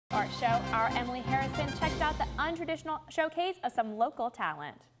Art show, our Emily Harrison checked out the untraditional showcase of some local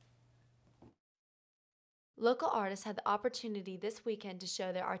talent. Local artists had the opportunity this weekend to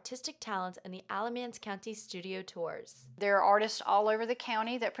show their artistic talents in the Alamance County Studio Tours. There are artists all over the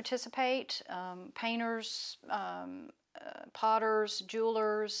county that participate, painters, potters,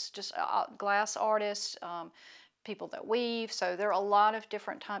 jewelers, just glass artists, people that weave. So there are a lot of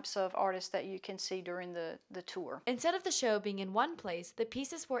different types of artists that you can see during the tour. Instead of the show being in one place, the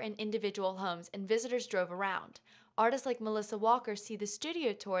pieces were in individual homes and visitors drove around. Artists like Melissa Walker see the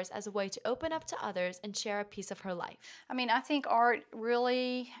studio tours as a way to open up to others and share a piece of her life. I mean, I think art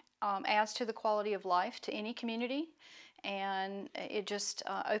really adds to the quality of life to any community, and it just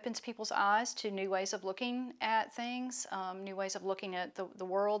opens people's eyes to new ways of looking at things, new ways of looking at the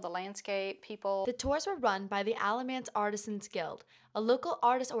world, the landscape, people. The tours were run by the Alamance Artisans Guild, a local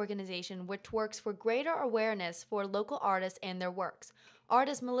artist organization which works for greater awareness for local artists and their works.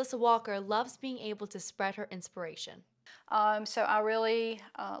 Artist Melissa Walker loves being able to spread her inspiration. So I really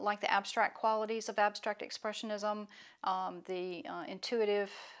like the abstract qualities of abstract expressionism, the intuitive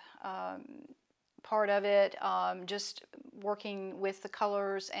part of it, just working with the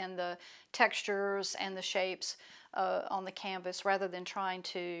colors and the textures and the shapes on the canvas rather than trying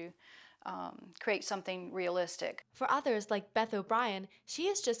to create something realistic. For others, like Beth O'Brien, she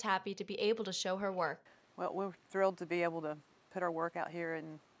is just happy to be able to show her work. Well, we're thrilled to be able to put our work out here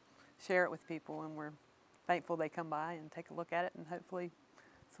and share it with people, and we're thankful they come by and take a look at it, and hopefully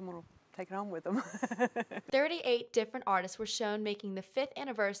someone will take it home with them. 38 different artists were shown, making the 5th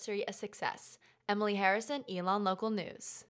anniversary a success. Emily Harrison, ELN Local News.